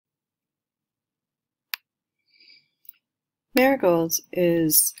Marigolds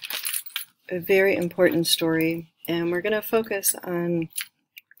is a very important story, and we're going to focus on,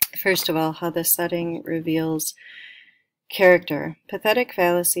 first of all, how the setting reveals character. Pathetic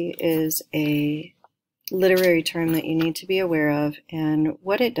fallacy is a literary term that you need to be aware of, and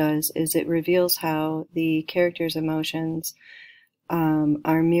what it does is it reveals how the character's emotions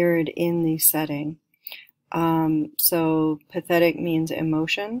are mirrored in the setting. So pathetic means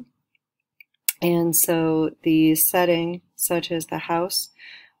emotion, and so the setting, such as the house,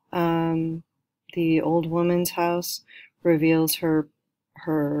 the old woman's house, reveals her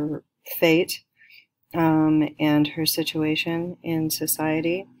fate and her situation in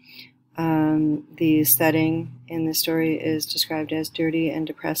society. The setting in the story is described as dirty and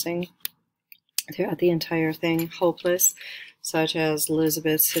depressing throughout the entire thing, hopeless, such as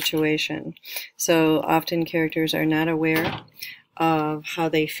Elizabeth's situation. So often characters are not aware of how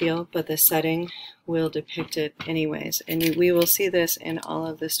they feel, but the setting will depict it anyways. And we will see this in all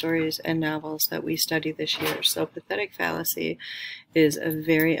of the stories and novels that we study this year. So pathetic fallacy is a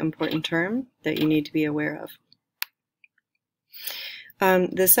very important term that you need to be aware of.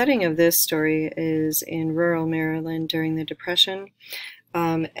 The setting of this story is in rural Maryland during the Depression.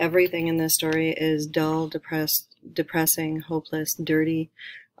 Everything in this story is dull, depressing, hopeless, dirty,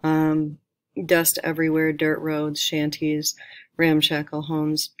 dust everywhere, dirt roads, shanties, ramshackle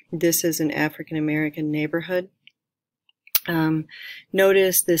homes. This is an African-American neighborhood.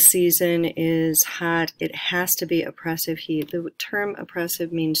 Notice the season is hot. It has to be oppressive heat. The term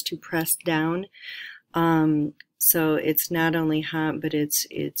oppressive means to press down. So it's not only hot, but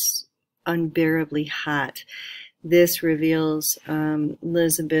it's unbearably hot. This reveals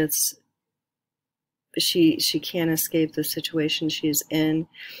Elizabeth's, she can't escape the situation she's in.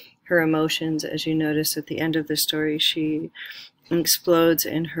 Her emotions, as you notice at the end of the story, she explodes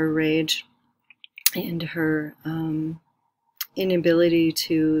in her rage and her inability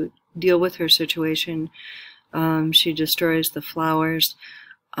to deal with her situation. She destroys the flowers,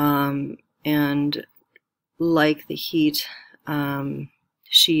 and like the heat,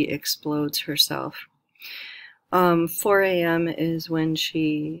 she explodes herself. 4 a.m. is when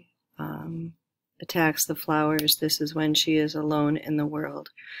she attacks the flowers. This is when she is alone in the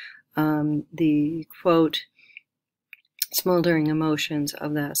world. The quote, smoldering emotions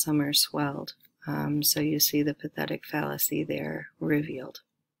of that summer swelled. So you see the pathetic fallacy there revealed.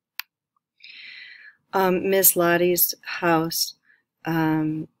 Miss Lottie's house,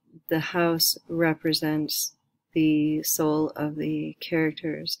 the house represents the soul of the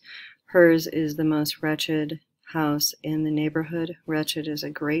characters. Hers is the most wretched house in the neighborhood. Wretched is a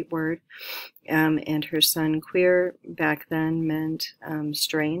great word. And her son, queer, back then meant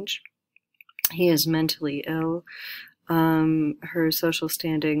strange. He is mentally ill. Her social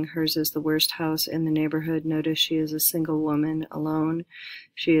standing, hers is the worst house in the neighborhood. Notice she is a single woman, alone.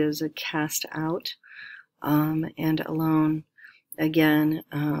 She is a cast out and alone. Again,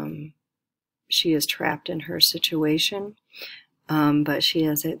 she is trapped in her situation, but she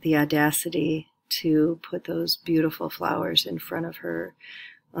has the audacity to put those beautiful flowers in front of her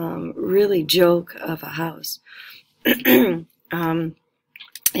really joke of a house.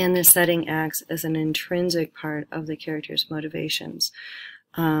 And the setting acts as an intrinsic part of the character's motivations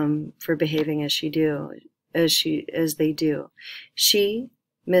for behaving as they do. She,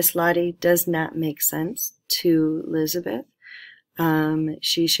 Miss Lottie, does not make sense to Elizabeth.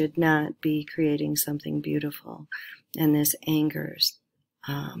 She should not be creating something beautiful, and this angers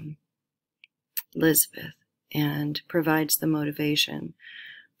Elizabeth and provides the motivation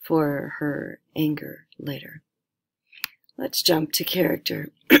for her anger later. Let's jump to character.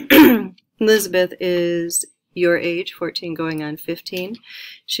 Elizabeth is your age, 14 going on 15.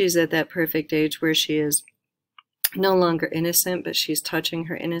 She's at that perfect age where she is no longer innocent, but she's touching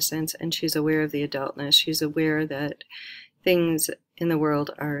her innocence, and she's aware of the adultness. She's aware that things in the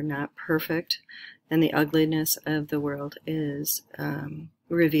world are not perfect, and the ugliness of the world is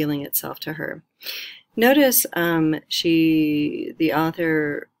revealing itself to her. Notice the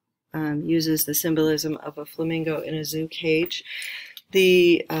author uses the symbolism of a flamingo in a zoo cage.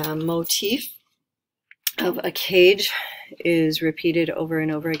 The motif of a cage is repeated over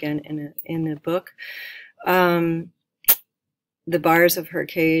and over again in the book. The bars of her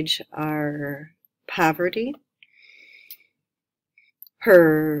cage are poverty,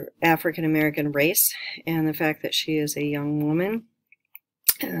 her African-American race, and the fact that she is a young woman,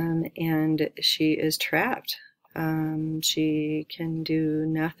 and she is trapped. She can do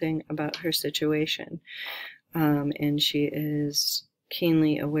nothing about her situation, and she is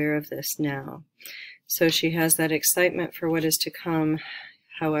keenly aware of this now. So she has that excitement for what is to come.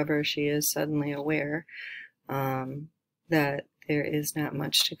 However, she is suddenly aware that there is not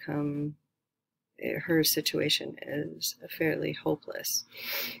much to come. Her situation is fairly hopeless.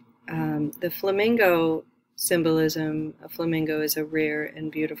 The flamingo symbolism, a flamingo is a rare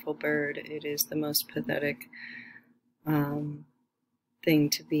and beautiful bird. It is the most pathetic thing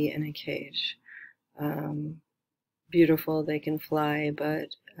to be in a cage. Beautiful, they can fly,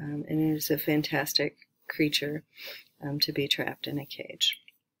 but and it is a fantastic creature to be trapped in a cage.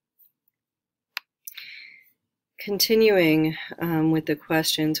 Continuing with the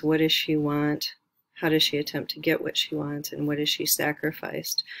questions, what does she want? How does she attempt to get what she wants? And what has she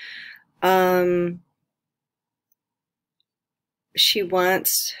sacrificed? She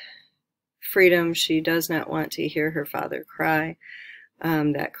wants freedom. She does not want to hear her father cry.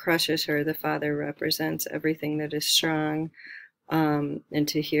 That crushes her. The father represents everything that is strong, and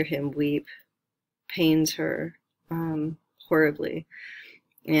to hear him weep pains her horribly.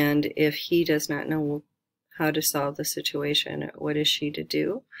 And if he does not know how to solve the situation, what is she to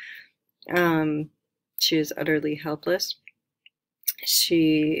do? She is utterly helpless.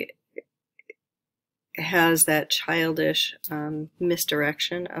 She has that childish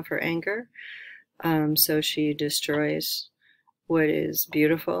misdirection of her anger, so she destroys what is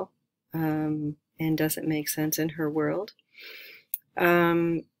beautiful and doesn't make sense in her world.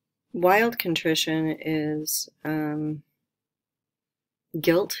 Wild contrition is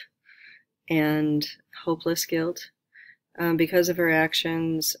guilt and hopeless guilt. Because of her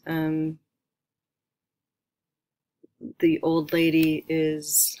actions, the old lady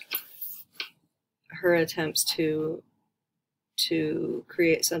is her attempts to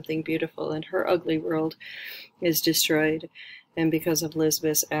create something beautiful in her ugly world is destroyed, and because of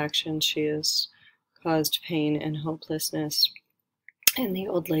Lisbeth's actions, she has caused pain and hopelessness in the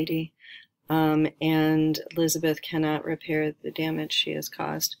old lady, and Elizabeth cannot repair the damage she has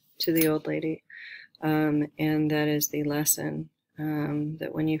caused to the old lady, and that is the lesson,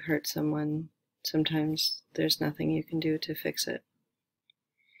 that when you hurt someone, sometimes there's nothing you can do to fix it.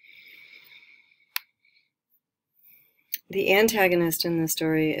 The antagonist in the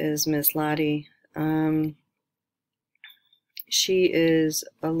story is Miss Lottie. She is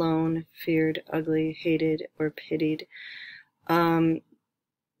alone, feared, ugly, hated, or pitied.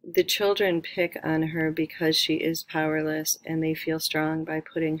 The children pick on her because she is powerless, and they feel strong by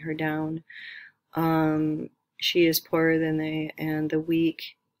putting her down. She is poorer than they, and the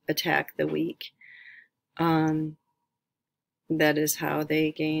weak attack the weak. That is how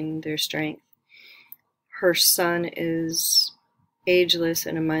they gain their strength. Her son is ageless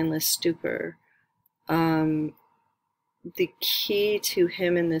in a mindless stupor. The key to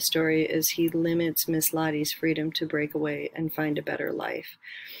him in this story is he limits Miss Lottie's freedom to break away and find a better life.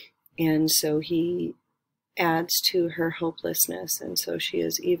 And so he adds to her hopelessness, and so she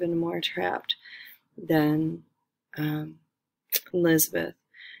is even more trapped than Lisbeth,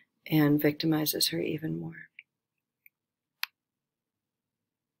 and victimizes her even more.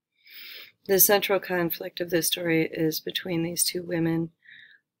 The central conflict of this story is between these two women,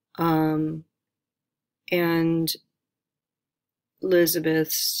 and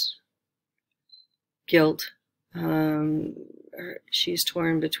Elizabeth's guilt. She's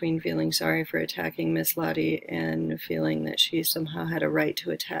torn between feeling sorry for attacking Miss Lottie and feeling that she somehow had a right to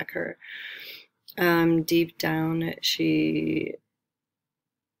attack her. Deep down, she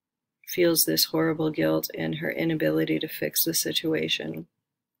feels this horrible guilt and her inability to fix the situation.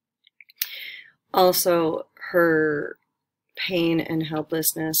 Also, her pain and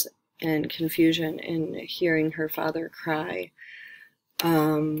helplessness and confusion in hearing her father cry,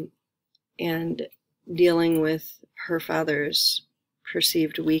 and dealing with her father's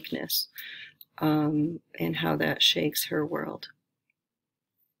perceived weakness, and how that shakes her world.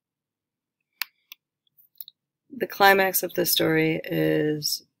 The climax of the story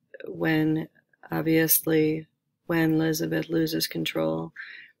is when Elizabeth loses control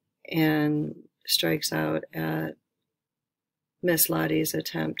and strikes out at Miss Lottie's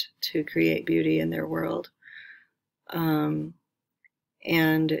attempt to create beauty in their world.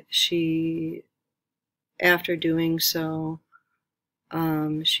 And she, after doing so,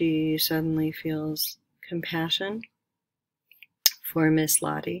 she suddenly feels compassion for Miss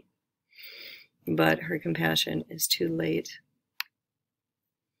Lottie, but her compassion is too late.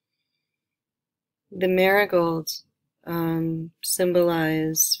 The marigolds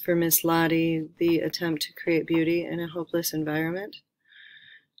symbolize for Miss Lottie the attempt to create beauty in a hopeless environment.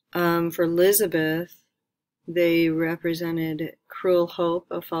 For Elizabeth, they represented cruel hope,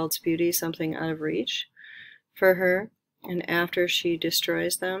 a false beauty, something out of reach for her. And after she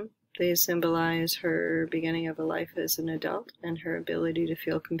destroys them, they symbolize her beginning of a life as an adult and her ability to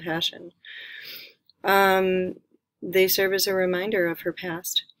feel compassion. they serve as a reminder of her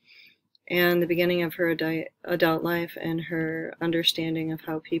past and the beginning of her adult life and her understanding of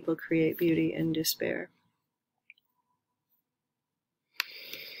how people create beauty in despair.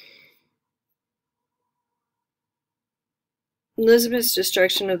 Elizabeth's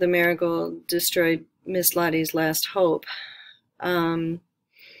destruction of the Marigold destroyed Miss Lottie's last hope. And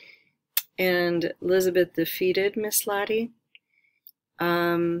Elizabeth defeated Miss Lottie.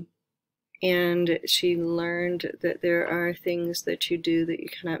 And she learned that there are things that you do that you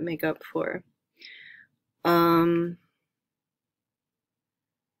cannot make up for. And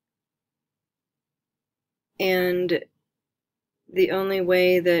the only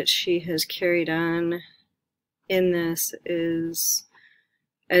way that she has carried on in this is,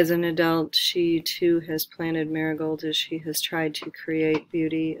 as an adult, she too has planted marigolds as she has tried to create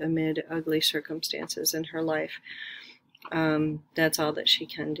beauty amid ugly circumstances in her life. That's all that she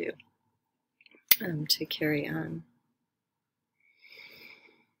can do to carry on.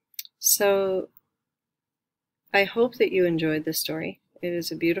 So I hope that you enjoyed this story. It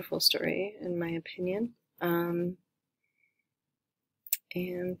is a beautiful story, in my opinion. And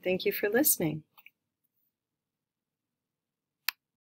thank you for listening.